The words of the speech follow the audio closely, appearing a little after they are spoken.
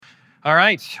All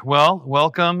right. Well,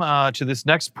 welcome to this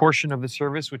next portion of the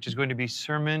service, which is going to be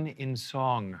Sermon in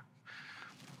Song.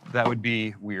 That would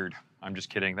be weird. I'm just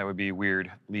kidding. That would be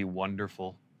weirdly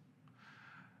wonderful.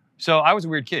 So I was a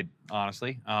weird kid,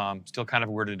 honestly. Still kind of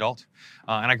a weird adult.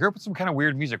 And I grew up with some kind of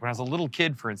weird music. When I was a little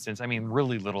kid, for instance, I mean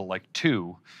really little, like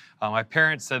 2, my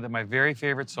parents said that my very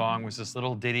favorite song was this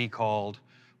little ditty called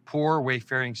Poor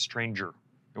Wayfaring Stranger.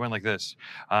 It went like this.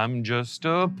 I'm just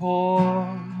a poor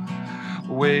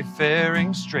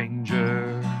wayfaring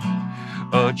stranger,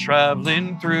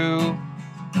 traveling through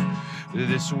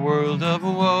this world of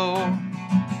woe.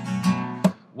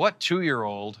 What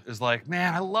 2-year-old is like,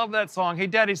 man, I love that song. Hey,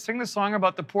 Daddy, sing the song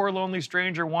about the poor lonely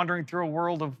stranger wandering through a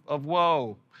world of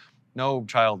woe. No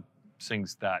child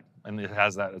sings that, and it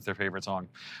has that as their favorite song.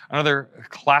 Another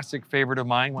classic favorite of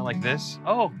mine went like this.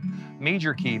 Oh,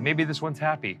 major key. Maybe this one's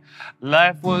happy.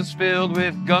 Life was filled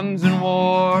with guns and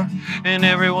war, and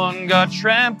everyone got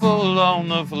trampled on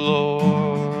the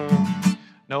floor.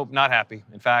 Nope, not happy.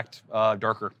 In fact,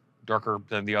 darker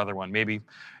than the other one. Maybe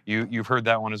you've heard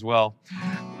that one as well.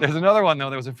 There's another one,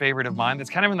 though, that was a favorite of mine that's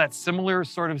kind of in that similar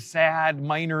sort of sad,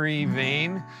 minor-y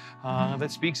vein that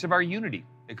speaks of our unity.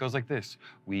 It goes like this.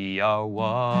 We are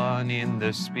one in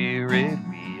the Spirit.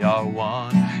 We are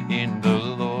one in the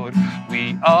Lord.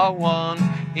 We are one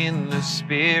in the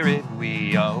Spirit.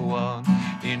 We are one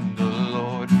in the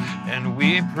Lord. And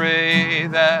we pray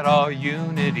that our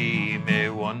unity may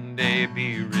one day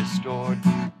be restored.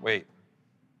 Wait.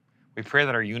 We pray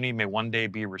that our unity may one day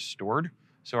be restored.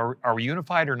 So are we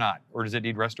unified or not? Or does it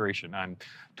need restoration? I'm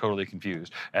totally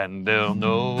confused. And they'll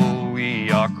know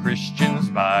we are Christians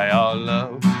by our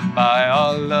love, by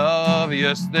our love.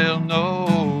 Yes, they'll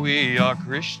know we are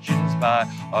Christians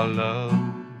by our love.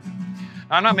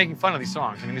 Now, I'm not making fun of these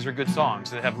songs. I mean, these are good songs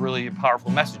that have really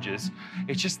powerful messages.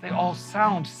 It's just they all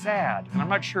sound sad, and I'm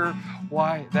not sure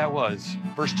why that was.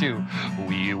 Verse 2,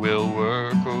 we will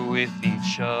work with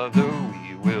each other.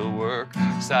 We will work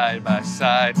side by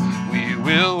side. We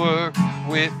will work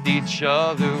with each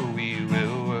other. We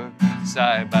will work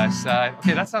side by side.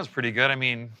 Okay, that sounds pretty good. I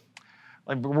mean,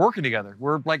 like we're working together.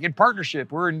 We're like in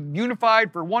partnership. We're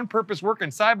unified for one purpose,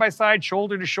 working side by side,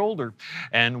 shoulder to shoulder.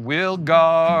 And we'll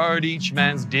guard each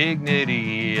man's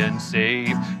dignity and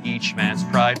save each man's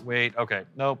pride. Wait, okay,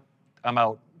 nope, I'm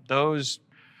out. Those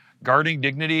guarding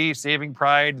dignity, saving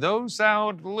pride, those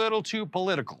sound a little too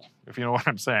political, if you know what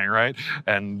I'm saying, right?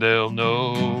 And they'll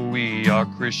know we are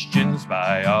Christians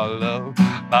by our love,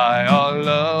 by our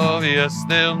love. Yes,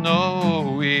 they'll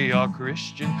know we are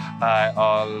Christian by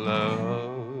our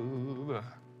love.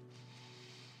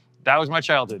 That was my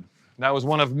childhood. That was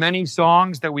one of many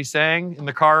songs that we sang in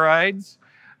the car rides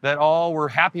that all were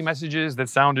happy messages that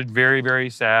sounded very,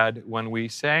 very sad when we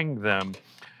sang them.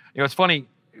 You know, it's funny,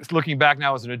 looking back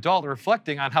now as an adult,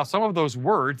 reflecting on how some of those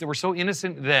words that were so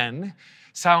innocent then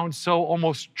sound so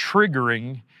almost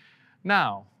triggering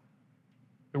now.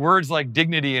 The words like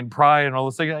dignity and pride and all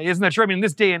those things, isn't that true? I mean, in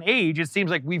this day and age, it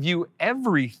seems like we view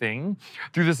everything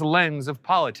through this lens of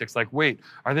politics. Like, wait,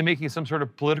 are they making some sort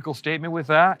of political statement with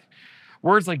that?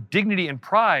 Words like dignity and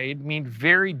pride mean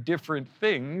very different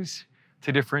things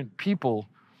to different people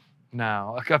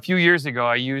now. A few years ago,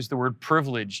 I used the word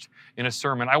privileged in a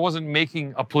sermon. I wasn't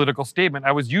making a political statement.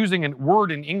 I was using a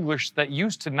word in English that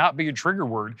used to not be a trigger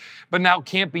word, but now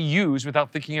can't be used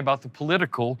without thinking about the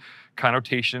political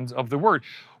connotations of the word.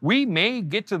 We may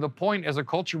get to the point as a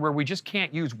culture where we just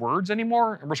can't use words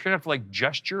anymore, and we're just gonna have to like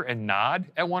gesture and nod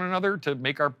at one another to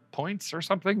make our points or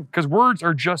something, because words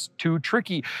are just too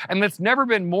tricky. And that's never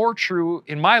been more true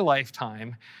in my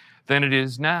lifetime than it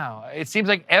is now. It seems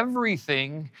like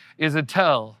everything is a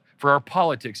tell for our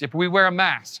politics. If we wear a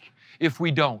mask, if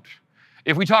we don't.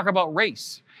 If we talk about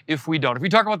race, if we don't. If we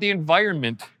talk about the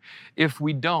environment, if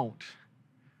we don't.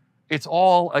 It's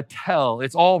all a tell.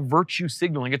 It's all virtue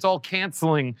signaling. It's all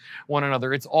canceling one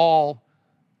another. It's all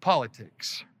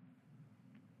politics.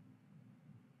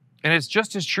 And it's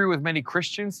just as true with many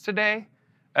Christians today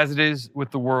as it is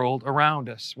with the world around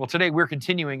us. Well, today we're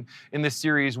continuing in this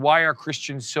series, Why Are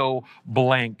Christians So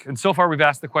Blank? And so far we've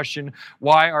asked the question,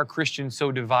 why are Christians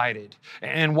so divided?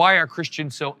 And why are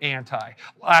Christians so anti?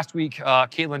 Last week,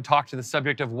 Caitlin talked to the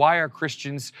subject of why are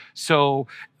Christians so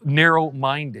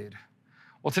narrow-minded?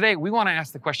 Well, today we want to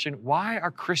ask the question, why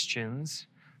are Christians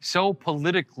so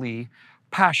politically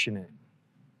passionate?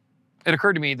 It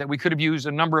occurred to me that we could have used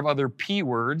a number of other P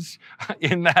words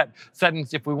in that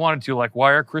sentence if we wanted to, like, why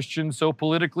are Christians so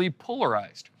politically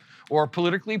polarized? Or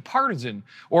politically partisan?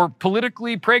 Or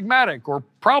politically pragmatic? Or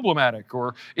problematic?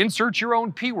 Or insert your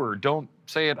own P word. Don't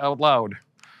say it out loud.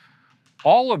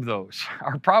 All of those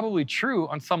are probably true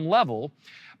on some level,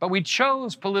 But we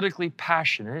chose politically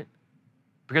passionate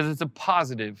because it's a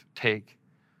positive take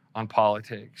on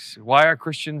politics. Why are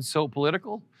Christians so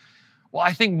political? Well,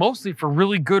 I think mostly for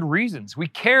really good reasons. We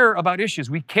care about issues.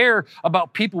 We care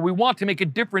about people. We want to make a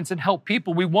difference and help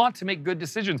people. We want to make good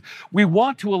decisions. We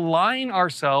want to align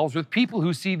ourselves with people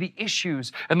who see the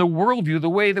issues and the worldview the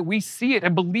way that we see it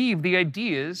and believe the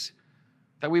ideas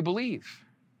that we believe.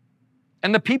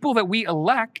 And the people that we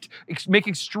elect make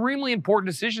extremely important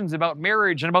decisions about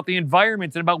marriage and about the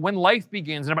environment and about when life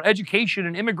begins and about education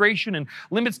and immigration and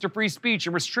limits to free speech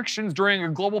and restrictions during a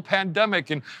global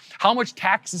pandemic and how much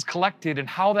tax is collected and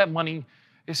how that money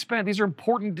is spent. These are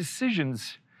important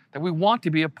decisions that we want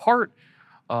to be a part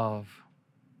of.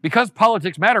 Because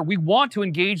politics matter, we want to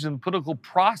engage in the political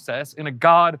process in a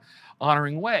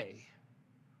God-honoring way.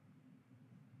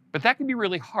 But that can be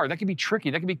really hard. That can be tricky.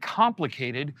 That can be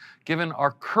complicated given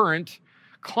our current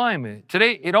climate.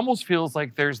 Today, it almost feels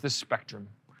like there's this spectrum,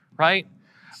 right?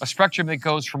 A spectrum that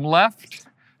goes from left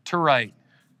to right.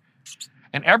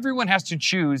 And everyone has to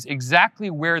choose exactly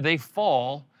where they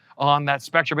fall on that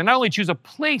spectrum. And not only choose a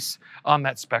place on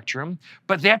that spectrum,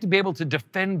 but they have to be able to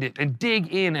defend it and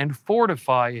dig in and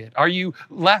fortify it. Are you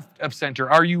left of center?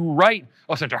 Are you right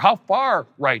of center? How far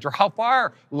right or how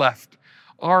far left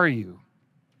are you?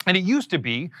 And it used to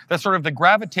be that sort of the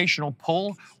gravitational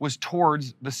pull was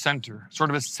towards the center,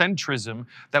 sort of a centrism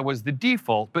that was the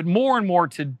default. But more and more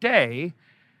today,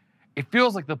 it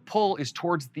feels like the pull is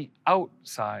towards the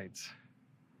outsides,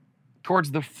 towards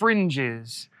the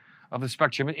fringes of the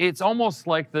spectrum. It's almost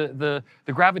like the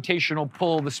gravitational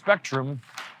pull, the spectrum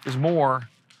is more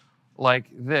like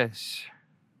this.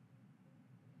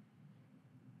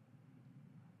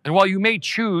 And while you may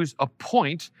choose a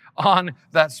point on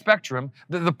that spectrum,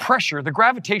 the pressure, the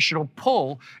gravitational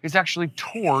pull is actually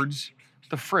towards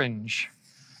the fringe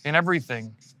in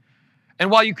everything. And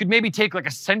while you could maybe take like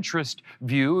a centrist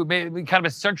view, maybe kind of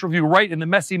a central view right in the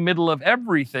messy middle of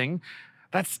everything,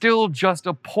 that's still just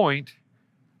a point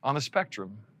on the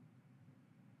spectrum.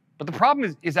 But the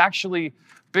problem is actually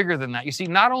bigger than that. You see,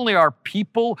 not only are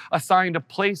people assigned a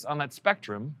place on that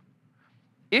spectrum,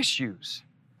 issues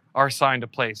are assigned a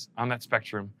place on that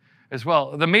spectrum as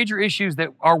well. The major issues that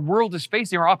our world is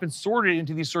facing are often sorted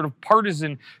into these sort of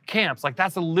partisan camps, like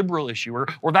that's a liberal issue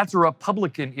or that's a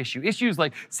Republican issue. Issues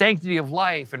like sanctity of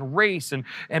life and race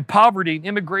and poverty and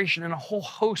immigration and a whole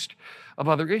host of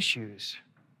other issues.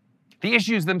 The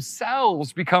issues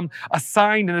themselves become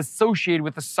assigned and associated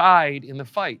with the side in the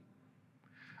fight.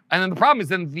 And then the problem is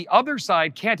then the other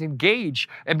side can't engage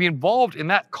and be involved in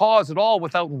that cause at all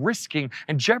without risking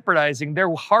and jeopardizing their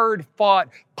hard-fought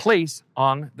place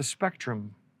on the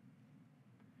spectrum.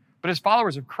 But as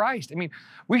followers of Christ,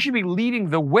 we should be leading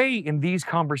the way in these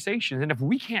conversations. And if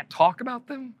we can't talk about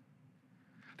them,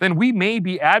 then we may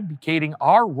be advocating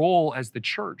our role as the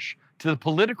church to the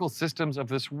political systems of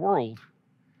this world,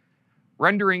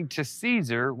 rendering to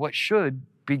Caesar what should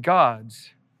be God's.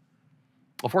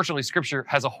 Well, fortunately, Scripture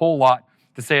has a whole lot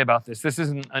to say about this. This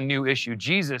isn't a new issue.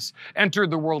 Jesus entered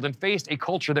the world and faced a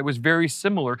culture that was very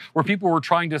similar, where people were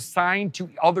trying to assign to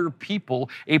other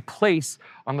people a place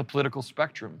on the political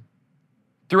spectrum.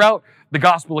 Throughout the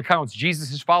gospel accounts,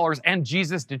 Jesus' followers and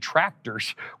Jesus'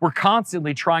 detractors were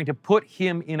constantly trying to put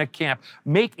him in a camp,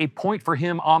 make a point for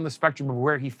him on the spectrum of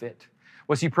where he fit.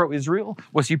 Was he pro-Israel?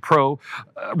 Was he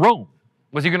pro-Rome?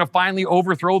 Was he going to finally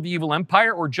overthrow the evil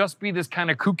empire or just be this kind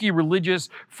of kooky religious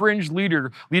fringe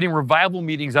leader leading revival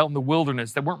meetings out in the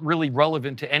wilderness that weren't really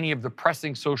relevant to any of the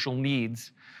pressing social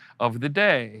needs of the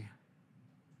day?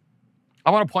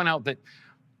 I want to point out that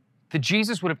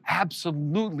Jesus would have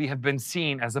absolutely have been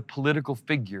seen as a political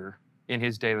figure in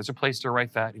his day. There's a place to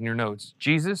write that in your notes.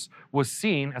 Jesus was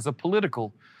seen as a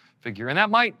political figure. And that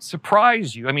might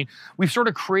surprise you. We've sort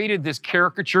of created this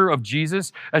caricature of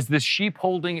Jesus as this sheep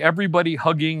holding, everybody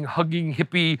hugging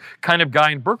hippie kind of guy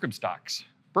in Birkenstocks.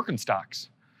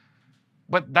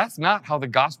 But that's not how the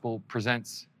gospel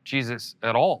presents Jesus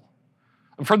at all.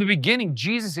 And from the beginning,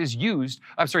 Jesus is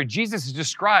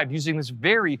described using this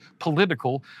very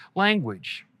political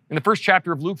language. In the first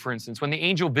chapter of Luke, for instance, when the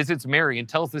angel visits Mary and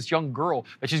tells this young girl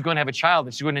that she's going to have a child,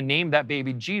 that she's going to name that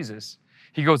baby Jesus,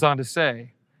 he goes on to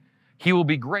say, "He will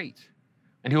be great,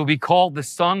 and he will be called the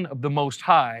Son of the Most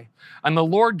High, and the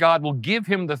Lord God will give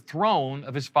him the throne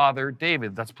of his father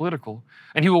David." That's political.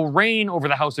 "And he will reign over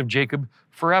the house of Jacob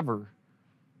forever.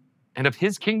 And of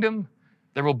his kingdom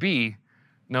there will be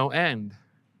no end."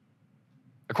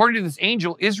 According to this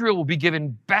angel, Israel will be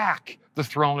given back the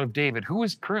throne of David. Who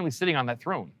is currently sitting on that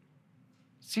throne?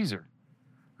 Caesar,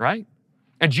 right?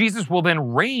 And Jesus will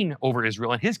then reign over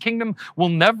Israel, and his kingdom will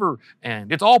never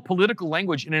end. It's all political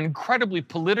language in an incredibly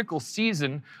political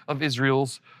season of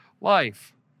Israel's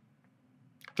life.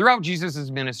 Throughout Jesus'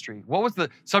 ministry, what was the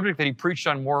subject that he preached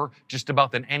on more just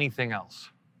about than anything else?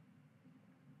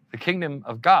 The kingdom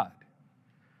of God,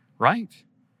 right?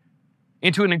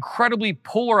 Into an incredibly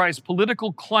polarized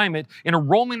political climate in a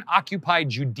Roman-occupied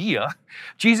Judea,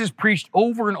 Jesus preached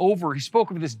over and over. He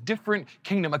spoke of this different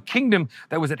kingdom, a kingdom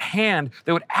that was at hand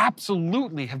that would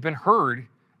absolutely have been heard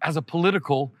as a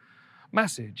political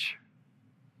message.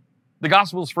 The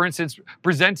Gospels, for instance,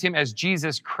 present him as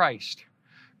Jesus Christ.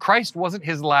 Christ wasn't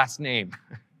his last name.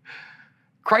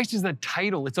 Christ is a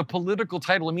title. It's a political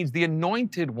title. It means the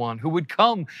anointed one who would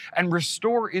come and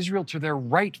restore Israel to their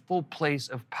rightful place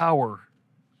of power.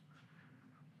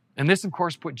 And this, of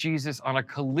course, put Jesus on a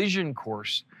collision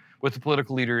course with the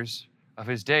political leaders of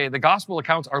his day. The gospel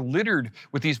accounts are littered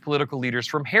with these political leaders,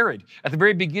 from Herod at the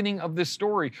very beginning of this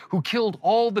story, who killed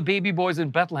all the baby boys in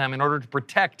Bethlehem in order to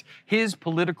protect his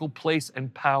political place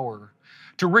and power,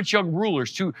 to rich young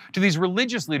rulers, to these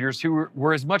religious leaders who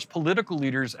were as much political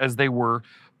leaders as they were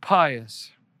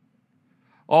pious,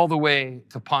 all the way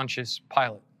to Pontius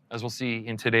Pilate, as we'll see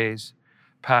in today's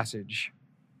passage.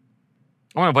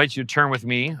 I want to invite you to turn with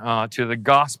me to the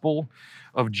Gospel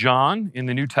of John in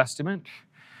the New Testament,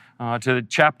 to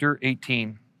chapter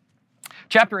 18.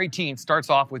 Chapter 18 starts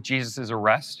off with Jesus'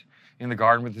 arrest in the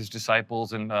garden with his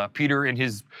disciples, and Peter, in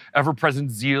his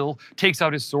ever-present zeal, takes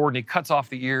out his sword and he cuts off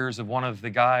the ears of one of the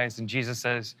guys, and Jesus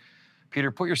says,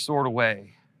 "Peter, put your sword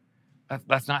away.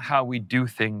 That's not how we do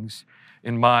things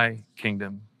in my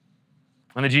kingdom."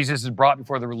 And then Jesus is brought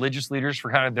before the religious leaders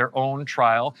for kind of their own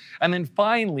trial. And then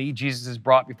finally, Jesus is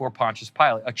brought before Pontius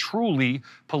Pilate, a truly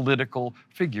political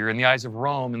figure in the eyes of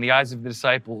Rome, in the eyes of the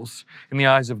disciples, in the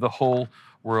eyes of the whole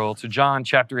world. So John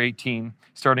chapter 18,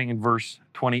 starting in verse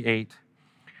 28.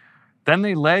 Then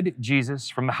they led Jesus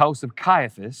from the house of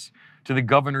Caiaphas to the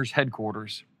governor's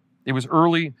headquarters. It was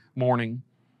early morning.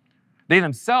 They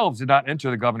themselves did not enter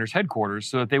the governor's headquarters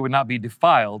so that they would not be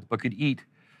defiled, but could eat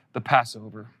the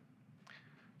Passover.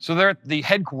 So they're at the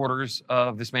headquarters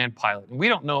of this man Pilate. And we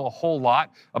don't know a whole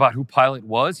lot about who Pilate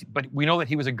was, but we know that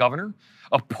he was a governor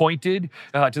appointed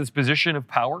to this position of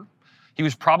power. He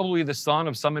was probably the son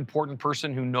of some important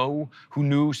person who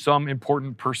knew some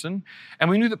important person.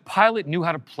 And we knew that Pilate knew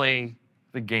how to play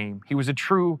the game. He was a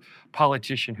true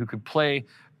politician who could play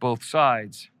both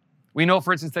sides. We know,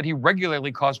 for instance, that he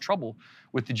regularly caused trouble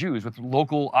with the Jews, with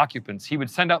local occupants. He would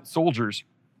send out soldiers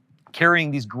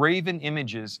carrying these graven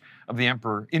images of the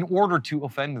emperor in order to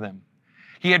offend them.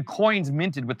 He had coins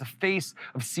minted with the face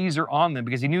of Caesar on them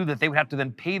because he knew that they would have to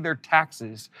then pay their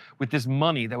taxes with this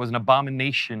money that was an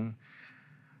abomination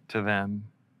to them.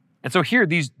 And so here,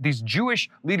 these Jewish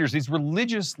leaders, these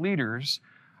religious leaders,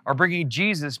 are bringing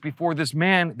Jesus before this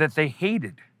man that they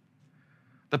hated.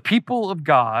 The people of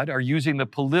God are using the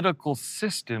political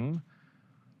system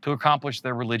to accomplish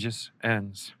their religious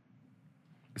ends.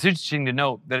 It's interesting to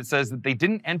note that it says that they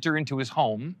didn't enter into his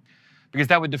home because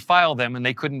that would defile them and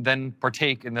they couldn't then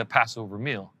partake in the Passover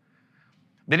meal.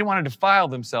 They didn't want to defile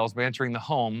themselves by entering the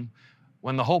home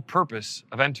when the whole purpose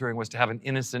of entering was to have an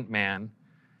innocent man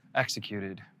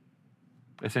executed.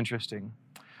 It's interesting.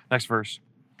 Next verse.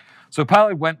 So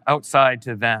Pilate went outside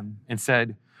to them and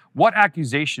said, "What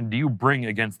accusation do you bring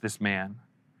against this man?"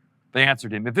 They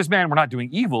answered him, "If this man were not doing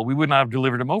evil, we would not have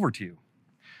delivered him over to you."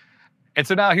 And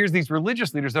so now here's these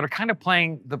religious leaders that are kind of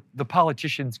playing the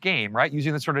politician's game, right?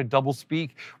 Using this sort of double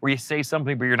speak where you say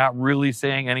something, but you're not really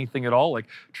saying anything at all. Like,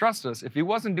 trust us, if he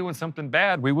wasn't doing something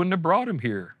bad, we wouldn't have brought him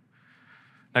here.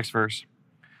 Next verse.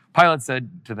 Pilate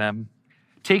said to them,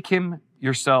 "Take him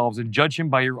yourselves and judge him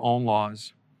by your own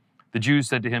laws." The Jews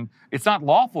said to him, "It's not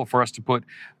lawful for us to put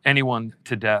anyone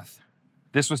to death."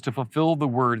 This was to fulfill the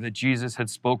word that Jesus had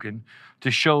spoken, to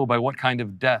show by what kind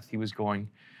of death he was going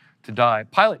to die.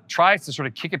 Pilate tries to sort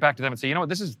of kick it back to them and say, you know what,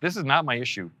 this is not my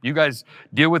issue. You guys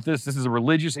deal with this. This is a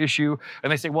religious issue.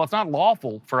 And they say, well, it's not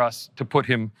lawful for us to put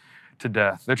him to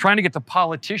death. They're trying to get the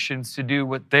politicians to do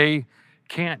what they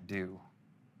can't do.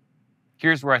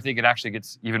 Here's where I think it actually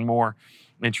gets even more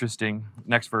interesting.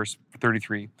 Next verse,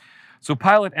 33. So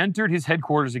Pilate entered his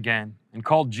headquarters again and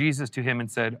called Jesus to him and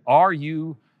said, "Are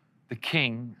you the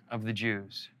king of the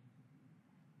Jews?"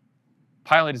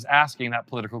 Pilate is asking that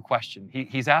political question.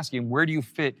 He's asking, where do you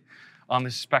fit on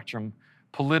this spectrum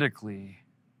politically?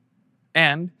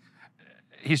 And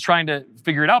he's trying to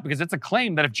figure it out because it's a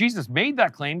claim that if Jesus made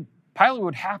that claim, Pilate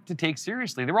would have to take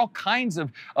seriously. There were all kinds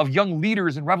of young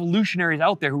leaders and revolutionaries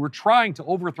out there who were trying to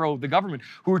overthrow the government,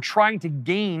 who were trying to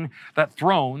gain that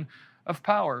throne of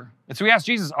power. And so he asked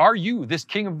Jesus, "Are you this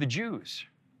king of the Jews?"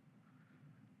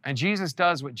 And Jesus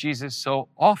does what Jesus so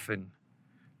often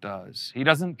does. He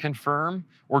doesn't confirm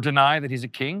or deny that he's a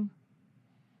king.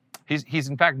 He's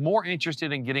in fact more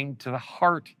interested in getting to the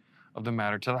heart of the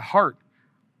matter, to the heart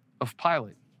of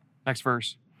Pilate. Next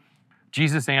verse.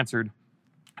 Jesus answered,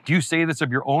 "Do you say this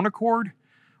of your own accord,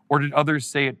 or did others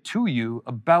say it to you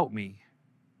about me?"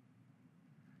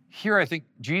 Here I think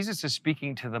Jesus is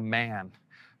speaking to the man,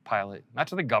 Pilate, not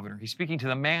to the governor. He's speaking to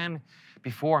the man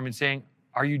before him and saying,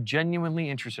 are you genuinely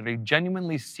interested? Are you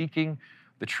genuinely seeking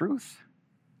the truth?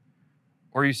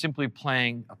 Or are you simply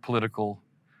playing a political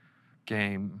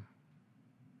game?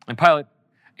 And Pilate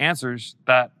answers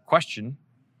that question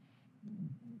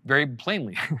very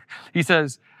plainly. He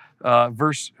says,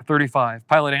 verse 35,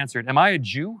 Pilate answered, "Am I a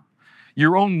Jew?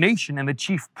 Your own nation and the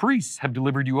chief priests have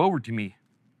delivered you over to me.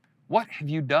 What have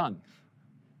you done?"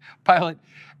 Pilate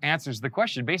answers the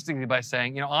question basically by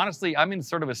saying, honestly, I'm in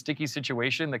sort of a sticky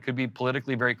situation that could be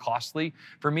politically very costly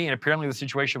for me, and apparently the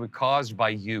situation was caused by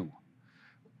you.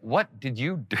 What did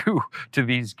you do to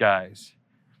these guys?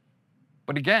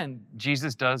 But again,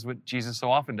 Jesus does what Jesus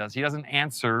so often does. He doesn't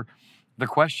answer the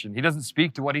question. He doesn't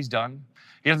speak to what he's done.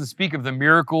 He doesn't speak of the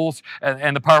miracles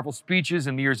and the powerful speeches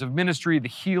and the years of ministry, the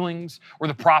healings, or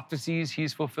the prophecies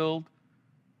he's fulfilled.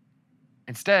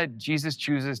 Instead, Jesus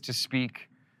chooses to speak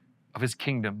of his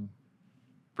kingdom.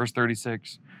 Verse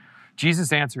 36,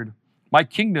 Jesus answered, "My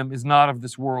kingdom is not of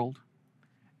this world.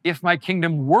 If my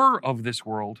kingdom were of this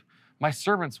world, my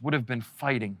servants would have been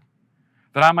fighting,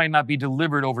 that I might not be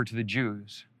delivered over to the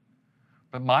Jews.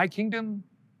 But my kingdom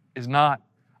is not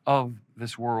of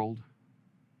this world."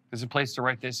 There's a place to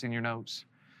write this in your notes.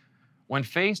 When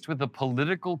faced with a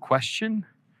political question,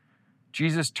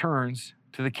 Jesus turns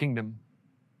to the kingdom.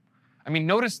 I mean,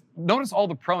 notice all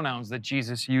the pronouns that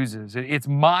Jesus uses. It's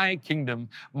my kingdom,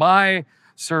 my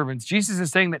servants. Jesus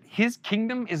is saying that his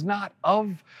kingdom is not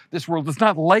of this world. It's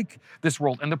not like this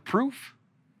world. And the proof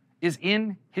is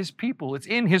in his people. It's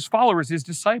in his followers, his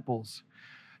disciples.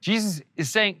 Jesus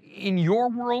is saying, in your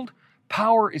world,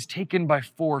 power is taken by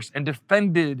force and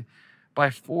defended by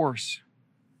force.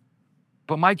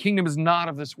 But my kingdom is not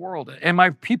of this world. And my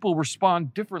people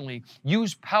respond differently,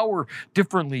 use power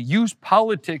differently, use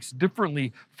politics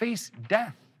differently, face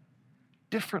death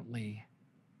differently.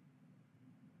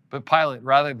 But Pilate,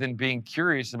 rather than being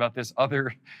curious about this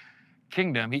other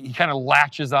kingdom, he kind of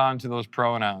latches on to those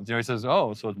pronouns. He says,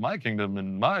 "Oh, so it's my kingdom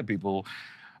and my people."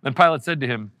 Then Pilate said to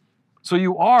him, "So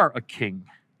you are a king?"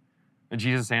 And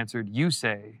Jesus answered, "You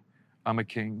say I'm a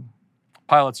king."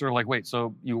 Pilate's sort of like, "Wait,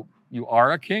 so you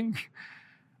are a king?"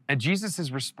 And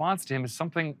Jesus' response to him is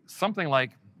something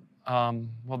like,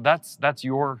 "Well, that's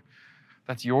your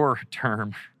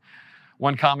term."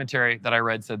 One commentary that I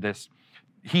read said this: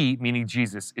 he, meaning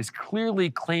Jesus, is clearly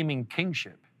claiming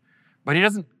kingship, but he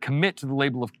doesn't commit to the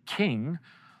label of king,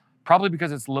 probably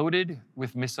because it's loaded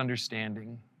with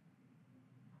misunderstanding.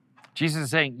 Jesus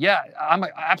is saying, yeah, I'm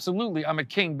a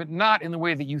king, but not in the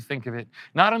way that you think of it,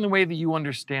 not in the way that you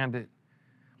understand it.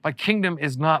 My kingdom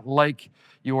is not like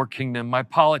your kingdom. My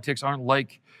politics aren't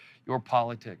like your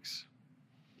politics.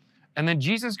 And then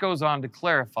Jesus goes on to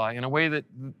clarify in a way that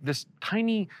this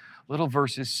tiny little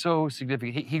verse is so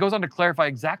significant. He goes on to clarify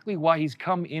exactly why he's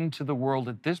come into the world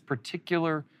at this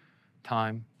particular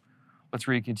time. Let's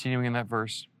read, continuing in that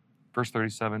verse, verse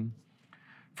 37.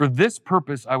 "For this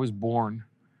purpose I was born,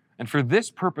 and for this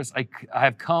purpose I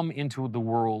have come into the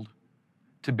world,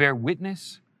 to bear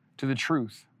witness to the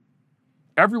truth.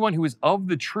 Everyone who is of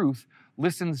the truth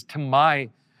listens to my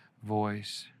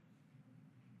voice."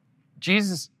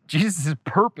 Jesus'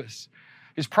 purpose,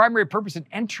 his primary purpose in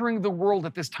entering the world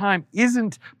at this time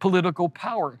isn't political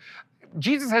power.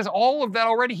 Jesus has all of that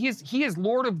already. He is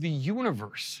Lord of the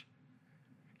universe.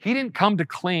 He didn't come to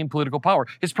claim political power.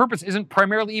 His purpose isn't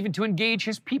primarily even to engage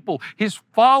his people, his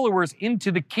followers,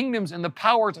 into the kingdoms and the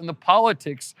powers and the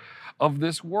politics of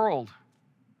this world.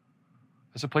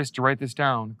 There's a place to write this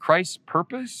down. Christ's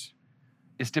purpose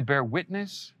is to bear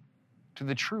witness to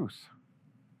the truth.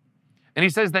 And he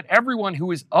says that everyone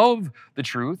who is of the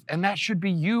truth, and that should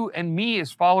be you and me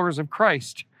as followers of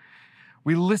Christ,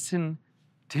 we listen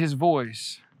to his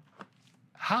voice.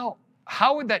 How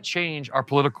would that change our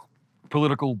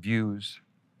political views?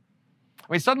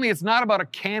 I mean, suddenly it's not about a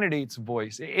candidate's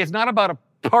voice. It's not about a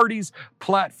party's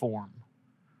platform.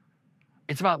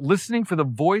 It's about listening for the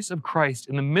voice of Christ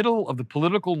in the middle of the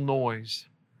political noise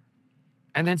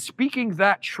and then speaking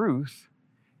that truth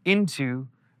into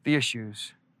the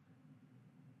issues.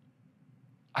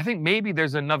 I think maybe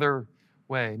there's another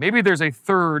way. Maybe there's a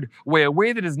third way, a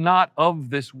way that is not of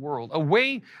this world, a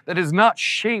way that is not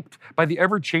shaped by the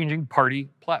ever-changing party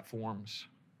platforms.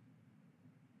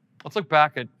 Let's look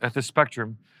back at the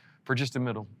spectrum for just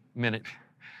a minute.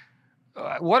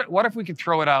 What if we could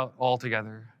throw it out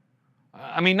altogether?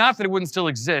 I mean, not that it wouldn't still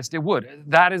exist, it would.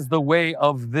 That is the way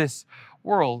of this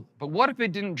world. But what if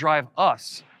it didn't drive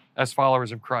us as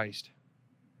followers of Christ?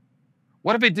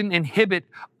 What if it didn't inhibit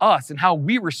us and how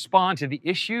we respond to the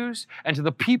issues and to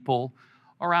the people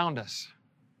around us?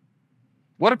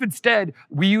 What if instead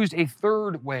we used a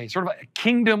third way, sort of a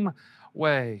kingdom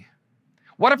way?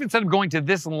 What if instead of going to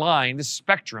this line, this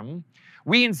spectrum,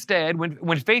 we instead,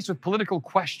 when faced with political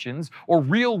questions or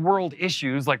real world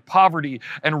issues like poverty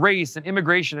and race and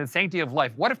immigration and sanctity of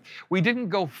life, what if we didn't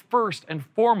go first and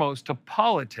foremost to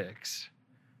politics?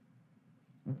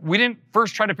 We didn't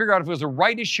first try to figure out if it was a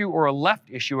right issue or a left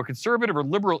issue, a conservative or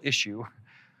liberal issue,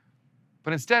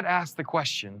 but instead ask the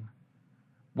question,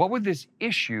 what would this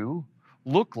issue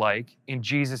look like in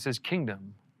Jesus'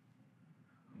 kingdom?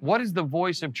 What is the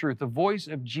voice of truth, the voice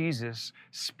of Jesus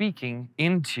speaking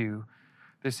into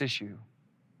this issue?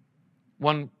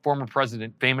 One former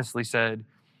president famously said,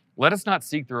 "Let us not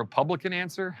seek the Republican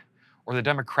answer or the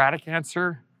Democratic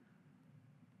answer,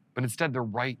 but instead the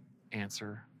right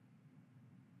answer."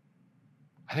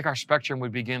 I think our spectrum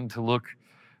would begin to look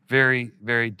very,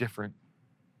 very different.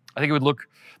 I think it would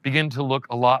begin to look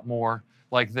a lot more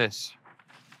like this.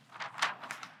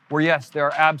 Where yes, there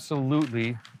are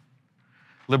absolutely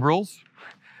liberals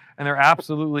and there are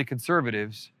absolutely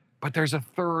conservatives, but there's a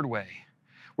third way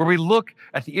where we look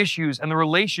at the issues and the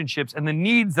relationships and the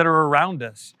needs that are around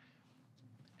us.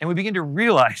 And we begin to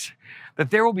realize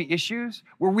that there will be issues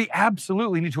where we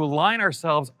absolutely need to align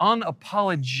ourselves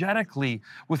unapologetically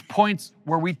with points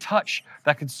where we touch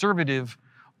that conservative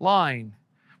line,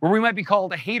 where we might be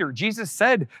called a hater. Jesus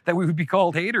said that we would be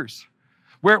called haters.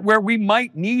 Where we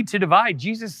might need to divide.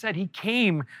 Jesus said he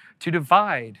came to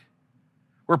divide.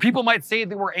 Where people might say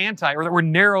that we're anti or that we're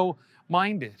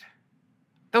narrow-minded.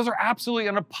 Those are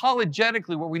absolutely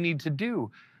unapologetically what we need to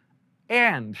do.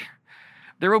 And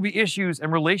there will be issues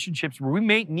and relationships where we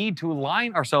may need to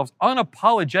align ourselves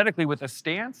unapologetically with a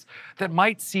stance that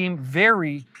might seem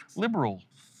very liberal.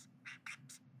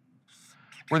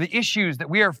 Where the issues that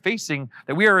we are facing,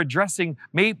 that we are addressing,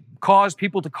 may cause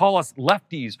people to call us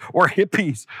lefties or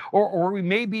hippies, or we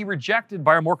may be rejected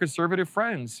by our more conservative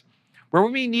friends. Where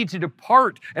we may need to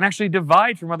depart and actually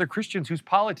divide from other Christians whose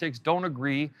politics don't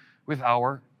agree with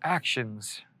our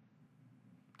actions.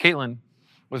 Caitlin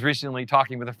was recently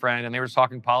talking with a friend and they were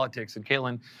talking politics, and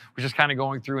Caitlin was just kind of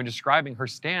going through and describing her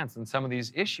stance on some of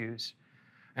these issues.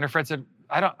 And her friend said,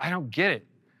 I don't get it.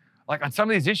 Like on some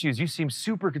of these issues, you seem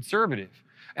super conservative.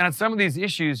 And on some of these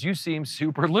issues, you seem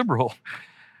super liberal.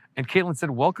 And Caitlin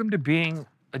said, welcome to being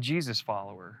a Jesus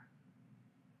follower.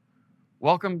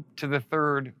 Welcome to the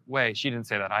third way. She didn't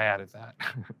say that, I added that.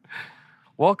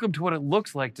 Welcome to what it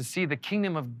looks like to see the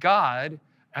kingdom of God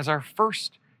as our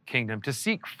first kingdom, to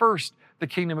seek first the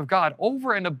kingdom of God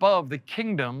over and above the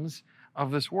kingdoms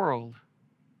of this world.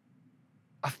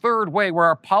 A third way where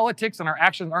our politics and our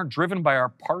actions aren't driven by our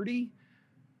party,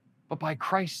 but by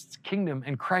Christ's kingdom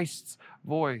and Christ's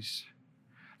voice.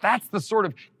 That's the sort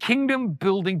of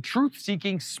kingdom-building,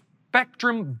 truth-seeking,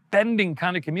 spectrum-bending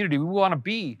kind of community we want to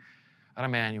be at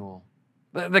Emmanuel.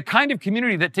 The kind of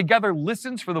community that together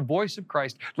listens for the voice of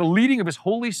Christ, the leading of his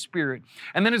Holy Spirit,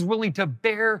 and then is willing to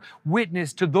bear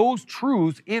witness to those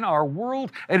truths in our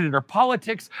world and in our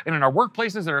politics and in our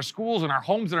workplaces, in our schools, in our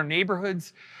homes, in our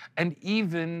neighborhoods, and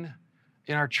even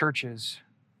in our churches,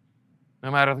 no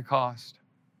matter the cost.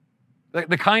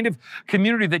 The kind of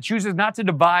community that chooses not to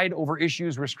divide over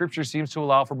issues where Scripture seems to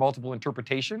allow for multiple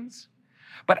interpretations,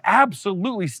 but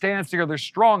absolutely stands together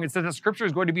strong and says that Scripture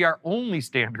is going to be our only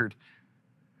standard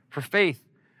for faith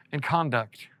and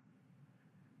conduct.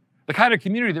 The kind of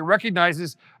community that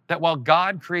recognizes that while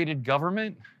God created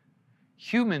government,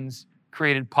 humans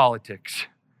created politics.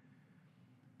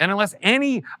 And unless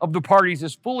any of the parties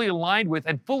is fully aligned with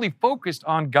and fully focused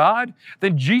on God,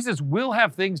 then Jesus will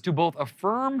have things to both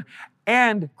affirm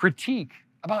and critique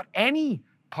about any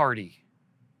party.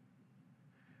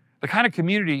 The kind of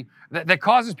community that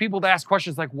causes people to ask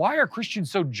questions like, why are Christians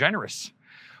so generous?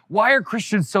 Why are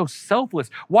Christians so selfless?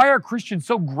 Why are Christians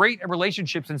so great at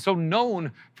relationships and so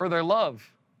known for their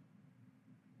love?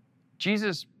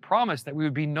 Jesus promised that we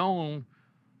would be known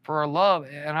for our love,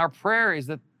 and our prayer is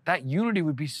that that unity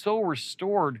would be so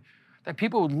restored that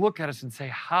people would look at us and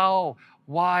say,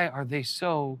 why are they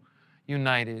so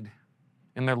united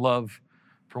in their love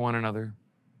for one another?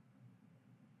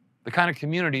 The kind of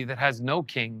community that has no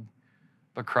king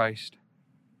but Christ.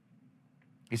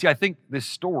 You see, I think this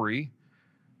story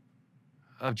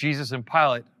of Jesus and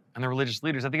Pilate and the religious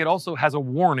leaders, I think it also has a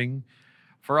warning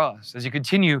for us. As you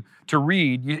continue to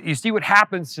read, you see what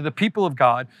happens to the people of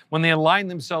God when they align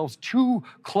themselves too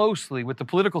closely with the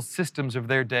political systems of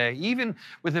their day, even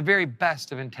with the very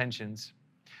best of intentions.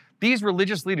 These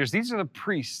religious leaders, these are the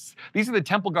priests, these are the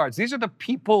temple guards, these are the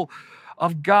people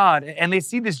of God. And they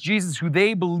see this Jesus who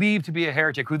they believe to be a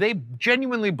heretic, who they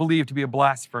genuinely believe to be a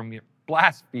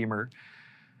blasphemer.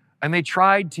 And they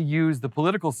tried to use the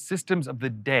political systems of the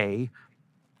day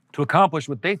to accomplish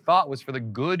what they thought was for the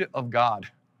good of God.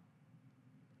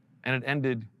 And it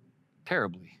ended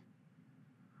terribly.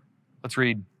 Let's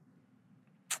read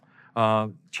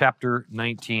chapter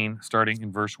 19, starting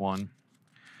in verse 1.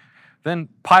 Then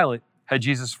Pilate had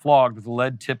Jesus flogged with a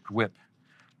lead-tipped whip.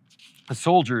 The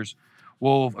soldiers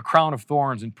wove a crown of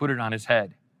thorns and put it on his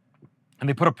head. And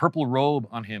they put a purple robe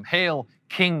on him. "Hail,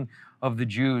 King of the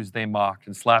Jews," they mocked,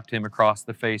 and slapped him across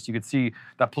the face. You could see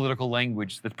that political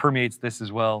language that permeates this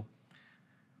as well.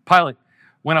 Pilate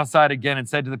went outside again and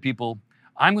said to the people,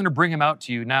 "I'm going to bring him out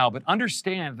to you now, but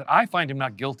understand that I find him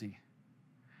not guilty."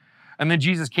 And then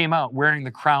Jesus came out wearing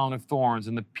the crown of thorns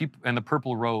and the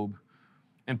purple robe.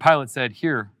 And Pilate said,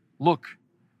 "Here, look,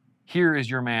 here is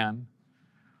your man."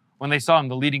 When they saw him,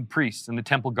 the leading priests and the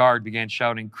temple guard began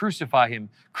shouting, "Crucify him,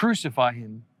 crucify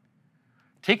him."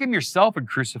 "Take him yourself and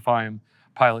crucify him,"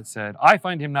 Pilate said. "I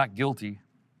find him not guilty."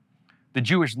 The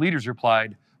Jewish leaders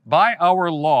replied, "By our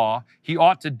law, he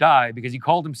ought to die because he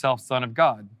called himself Son of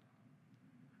God."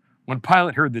 When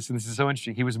Pilate heard this, and this is so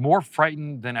interesting, he was more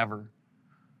frightened than ever.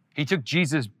 He took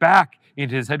Jesus back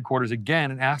into his headquarters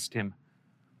again and asked him,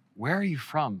 "Where are you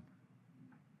from?"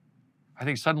 I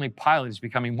think suddenly Pilate is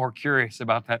becoming more curious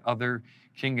about that other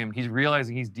kingdom. He's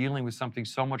realizing he's dealing with something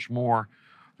so much more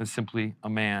than simply a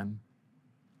man.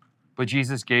 But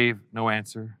Jesus gave no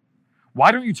answer.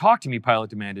 "Why don't you talk to me?" Pilate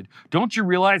demanded. "Don't you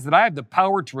realize that I have the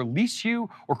power to release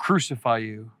you or crucify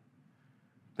you?"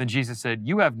 Then Jesus said,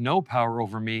 "You have no power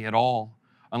over me at all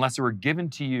unless it were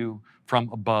given to you from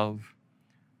above.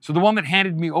 So the one that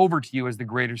handed me over to you has the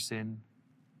greater sin."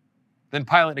 Then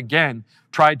Pilate again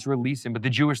tried to release him, but the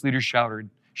Jewish leaders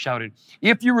shouted,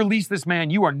 "If you release this man,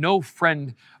 you are no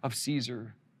friend of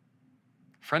Caesar."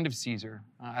 Friend of Caesar.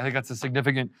 I think that's a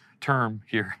significant term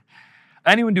here.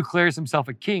 Anyone who declares himself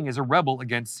a king is a rebel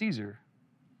against Caesar.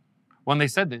 When they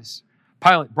said this,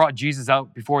 Pilate brought Jesus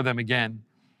out before them again.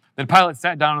 Then Pilate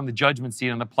sat down on the judgment seat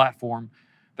on the platform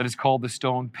that is called the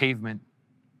Stone Pavement.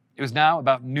 It was now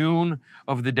about noon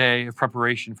of the day of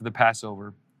preparation for the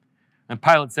Passover. And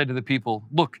Pilate said to the people,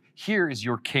 "Look, here is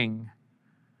your king."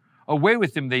 "Away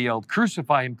with him," they yelled.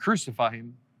 "Crucify him, crucify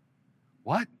him."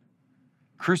 "What?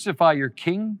 Crucify your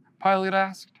king?" Pilate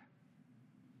asked.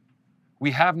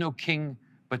 "We have no king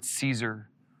but Caesar,"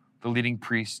 the leading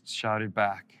priests shouted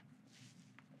back.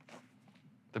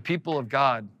 The people of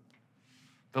God,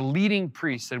 the leading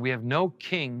priests said, "We have no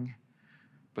king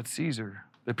but Caesar."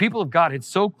 The people of God had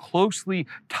so closely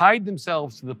tied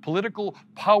themselves to the political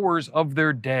powers of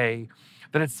their day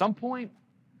that at some point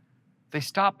they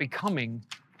stopped becoming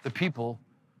the people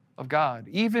of God,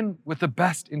 even with the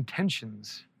best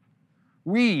intentions.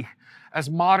 We, as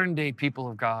modern day people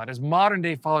of God, as modern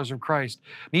day followers of Christ,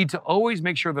 need to always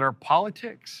make sure that our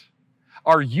politics,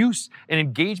 our use and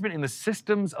engagement in the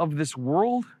systems of this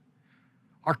world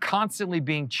are constantly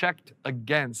being checked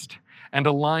against and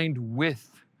aligned with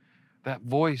that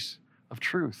voice of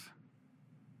truth,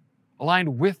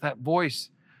 aligned with that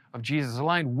voice of Jesus,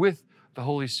 aligned with the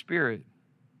Holy Spirit,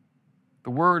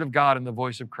 the Word of God and the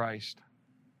voice of Christ.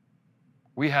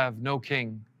 We have no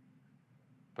king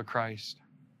but Christ.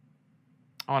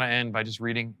 I want to end by just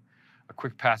reading a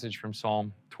quick passage from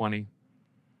Psalm 20.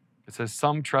 It says,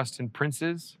 "Some trust in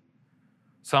princes,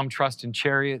 some trust in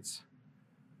chariots,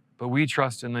 but we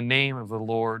trust in the name of the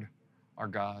Lord our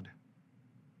God."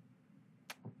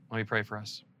 Let me pray for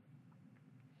us.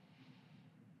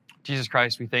 Jesus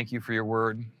Christ, we thank you for your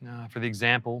word, for the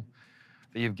example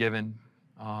that you've given,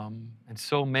 and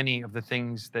so many of the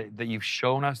things that you've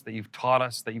shown us, that you've taught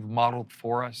us, that you've modeled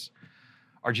for us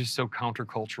are just so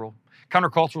countercultural.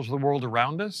 Countercultural to the world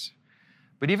around us,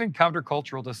 but even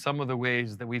countercultural to some of the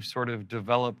ways that we've sort of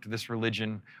developed this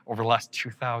religion over the last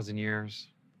 2,000 years.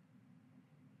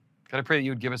 God, I pray that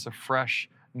you would give us a fresh,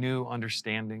 new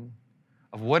understanding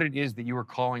of what it is that you are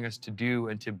calling us to do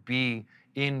and to be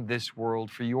in this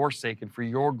world for your sake and for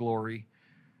your glory,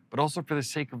 but also for the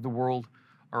sake of the world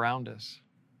around us.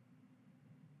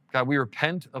 God, we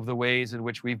repent of the ways in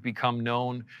which we've become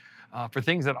known for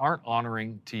things that aren't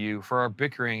honoring to you, for our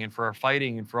bickering and for our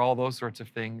fighting and for all those sorts of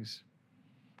things.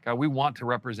 God, we want to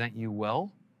represent you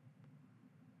well,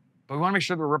 but we want to make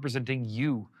sure that we're representing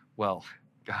you well,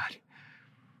 God.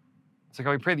 So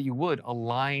God, we pray that you would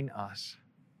align us.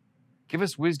 Give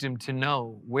us wisdom to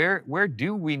know where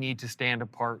do we need to stand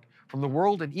apart from the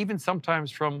world and even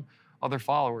sometimes from other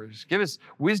followers. Give us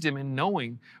wisdom in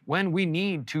knowing when we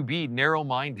need to be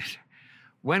narrow-minded,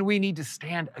 when we need to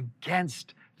stand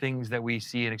against things that we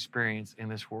see and experience in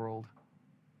this world.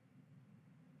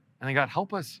 And then God,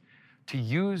 help us to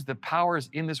use the powers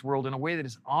in this world in a way that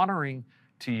is honoring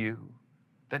to you,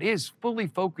 that is fully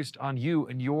focused on you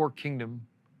and your kingdom,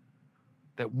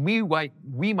 that we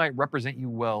might represent you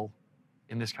well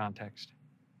in this context.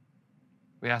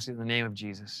 We ask it in the name of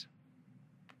Jesus.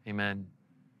 Amen.